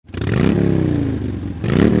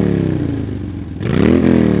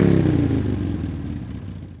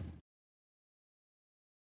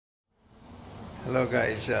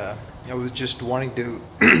guys, I was just wanting to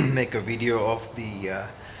make a video of the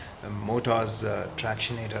Motoz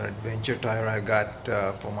Tractionator Adventure tire I got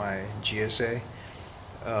for my GSA.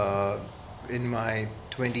 In my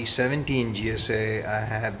 2017 GSA, I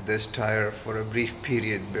had this tire for a brief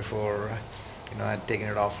period before I'd taken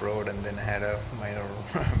it off-road, and then I had a minor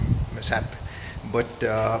mishap. But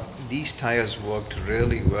these tires worked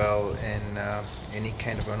really well in any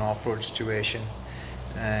kind of an off-road situation,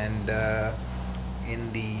 and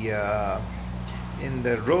in the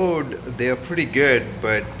road they are pretty good,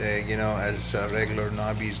 but as regular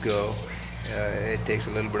knobbies go, it takes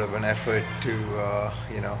a little bit of an effort to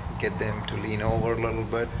get them to lean over a little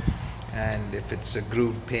bit. And if it's a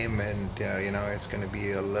grooved pavement, it's going to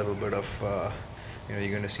be a little bit of you're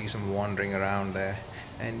going to see some wandering around there.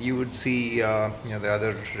 And you would see the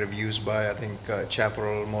other reviews by, I think,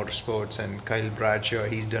 Chaparral Motorsports and Kyle Bradshaw.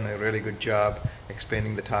 He's done a really good job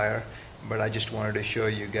explaining the tire, but I just wanted to show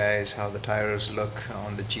you guys how the tires look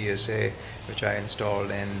on the GSA which I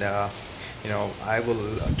installed. And I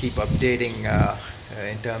will keep updating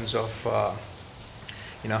in terms of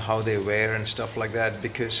how they wear and stuff like that,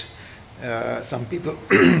 because some people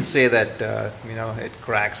say that it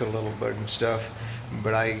cracks a little bit and stuff,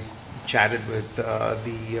 but I chatted with the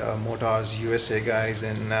Motoz USA guys,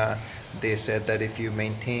 and they said that if you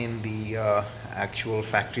maintain the actual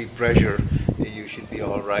factory pressure, you should be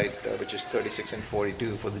all right, which is 36 and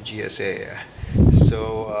 42 for the GSA.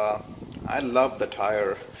 So I love the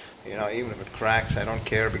tire. Even if it cracks, I don't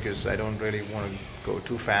care, because I don't really want to go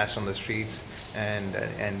too fast on the streets, and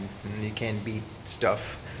you can't beat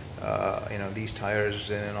stuff these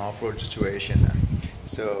tires in an off-road situation.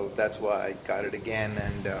 So that's why I got it again,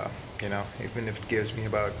 and even if it gives me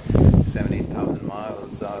about 7,000-8,000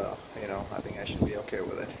 miles, I think I should be okay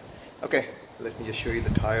with it. Okay, let me just show you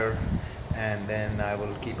the tire, and then I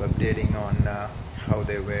will keep updating on how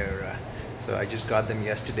they wear. So I just got them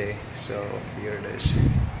yesterday, so here it is.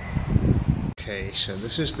 Okay, so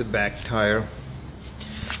this is the back tire.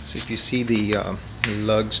 So if you see the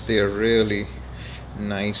lugs, they're really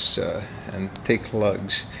nice and thick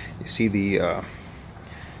lugs. You see the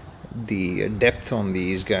depth on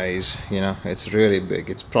these guys, it's really big.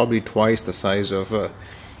 It's probably twice the size of a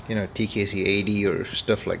TKC 80 or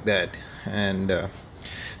stuff like that. And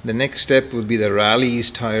the next step would be the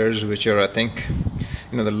Rally's tires, which are, I think,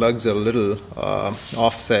 the lugs are a little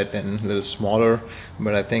offset and a little smaller,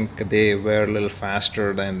 but I think they wear a little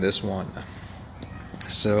faster than this one.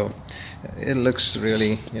 So it looks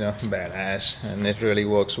really badass, and it really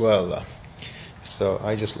works well. So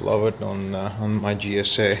I just love it on my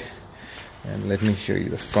GSA. And let me show you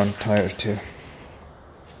the front tire too.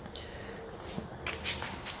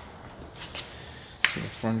 So the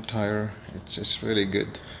front tire, it's just really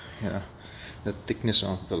good. The thickness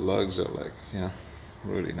of the lugs are like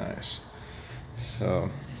really nice. So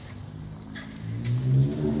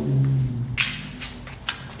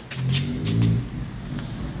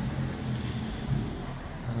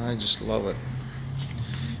I just love it,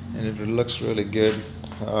 and it looks really good.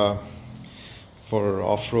 For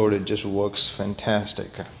off-road, it just works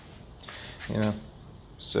fantastic.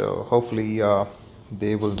 So hopefully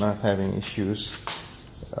they will not have any issues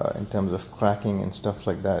in terms of cracking and stuff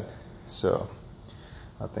like that. So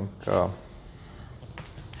I think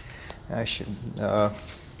I should and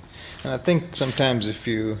I think sometimes if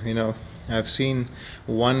I've seen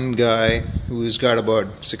one guy who's got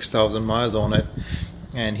about 6,000 miles on it,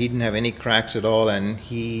 and he didn't have any cracks at all, and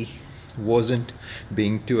he wasn't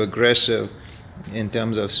being too aggressive in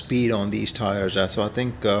terms of speed on these tires. So I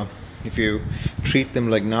think if you treat them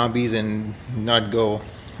like knobbies and not go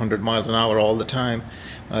 100 miles an hour all the time,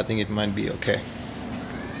 I think it might be okay.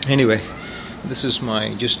 Anyway, this is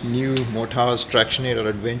my just new Motoz Tractionator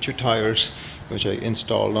Adventure tires, which I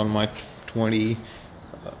installed on my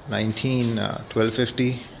 2019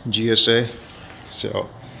 1250 GSA. So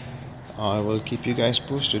I will keep you guys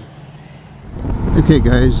posted. Okay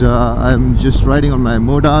guys, I'm just riding on my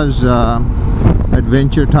Motoz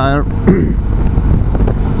Adventure tire.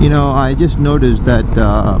 I just noticed that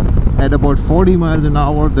at about 40 miles an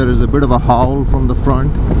hour there is a bit of a howl from the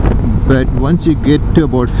front, but once you get to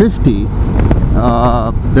about 50,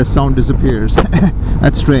 the sound disappears.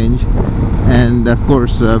 That's strange. And of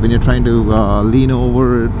course, when you're trying to lean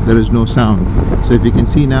over, there is no sound. So if you can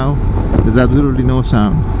see now, there's absolutely no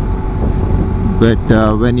sound. But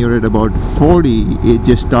when you're at about 40, it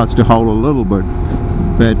just starts to howl a little bit.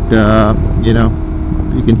 But you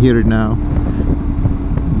can hear it now.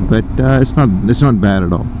 But it's not bad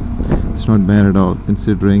at all. It's not bad at all,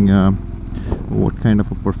 considering what kind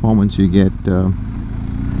of a performance you get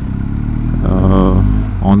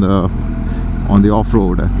on on the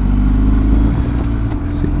off-road.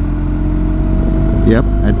 See, yep,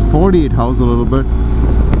 at 40 it howls a little bit.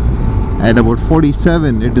 At about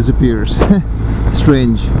 47 it disappears.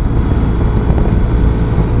 Strange.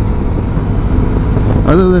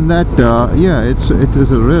 Other than that, yeah, it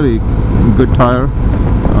is a really good tire.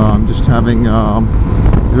 I'm just having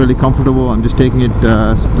really comfortable. I'm just taking it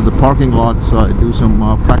to the parking lot, so I do some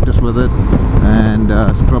practice with it and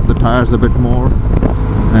scrub the tires a bit more,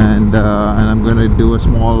 and I'm going to do a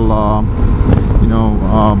small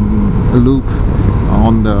loop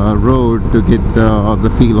on the road to get the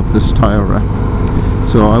feel of this tire.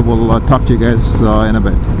 So I will talk to you guys in a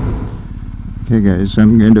bit. Okay guys,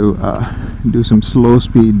 I'm going to do some slow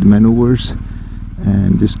speed maneuvers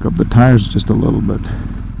and just scrub the tires just a little bit.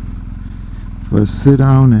 First sit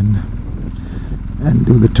down and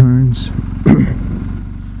do the turns.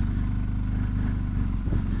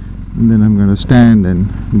 And then I'm going to stand and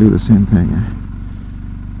do the same thing.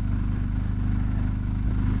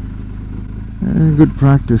 Good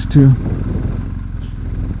practice too.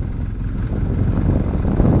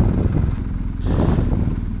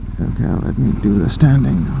 Okay, let me do the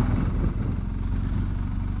standing now.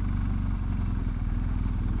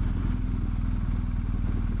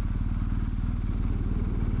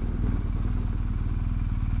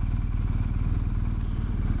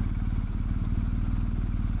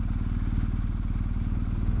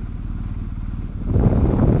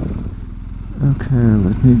 Okay,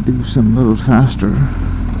 let me do some little faster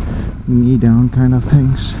knee down kind of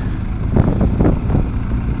things.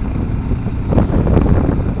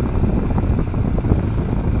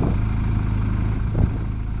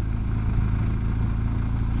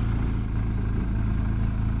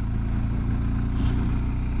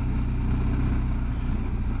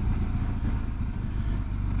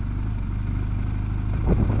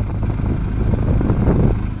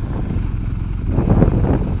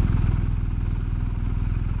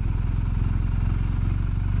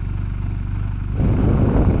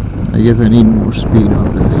 I guess I need more speed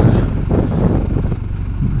on this.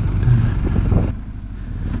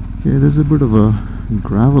 Okay, there's a bit of a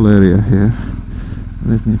gravel area here.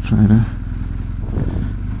 Let me try to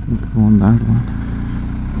go on that one.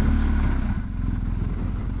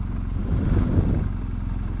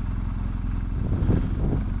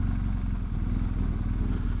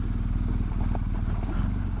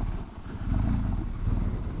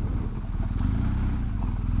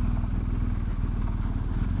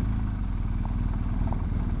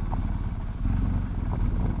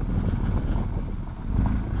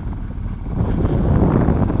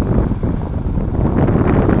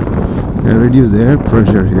 Reduce the air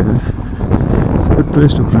pressure here. It's a good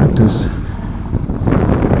place to practice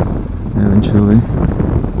eventually.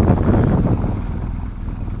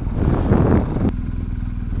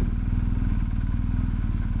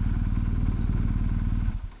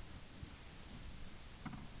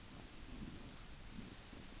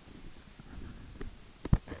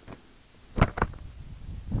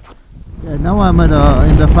 Yeah, now I'm at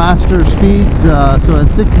in the faster speeds, so in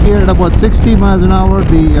 6th gear at about 60 miles an hour,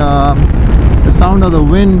 the sound of the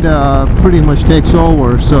wind pretty much takes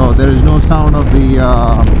over, so there is no sound of the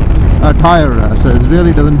tire, so it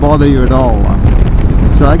really doesn't bother you at all.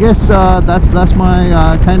 So I guess that's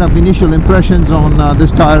my kind of initial impressions on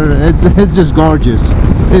this tire. It's just gorgeous.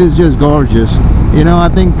 It is just gorgeous. You know, I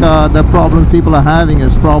think the problem people are having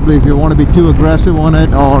is probably if you want to be too aggressive on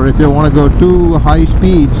it, or if you want to go too high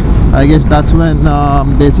speeds. I guess that's when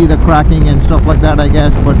they see the cracking and stuff like that, I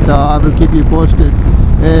guess. But I will keep you posted.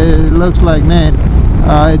 It looks like, man,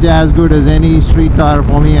 it's as good as any street tire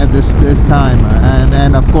for me at this time,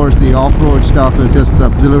 and of course the off-road stuff is just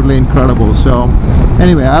absolutely incredible. So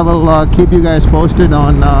anyway, I will keep you guys posted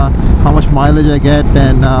on how much mileage I get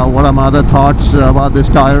and what are my other thoughts about this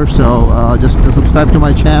tire. So just subscribe to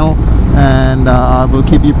my channel, and I will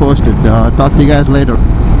keep you posted. Talk to you guys later.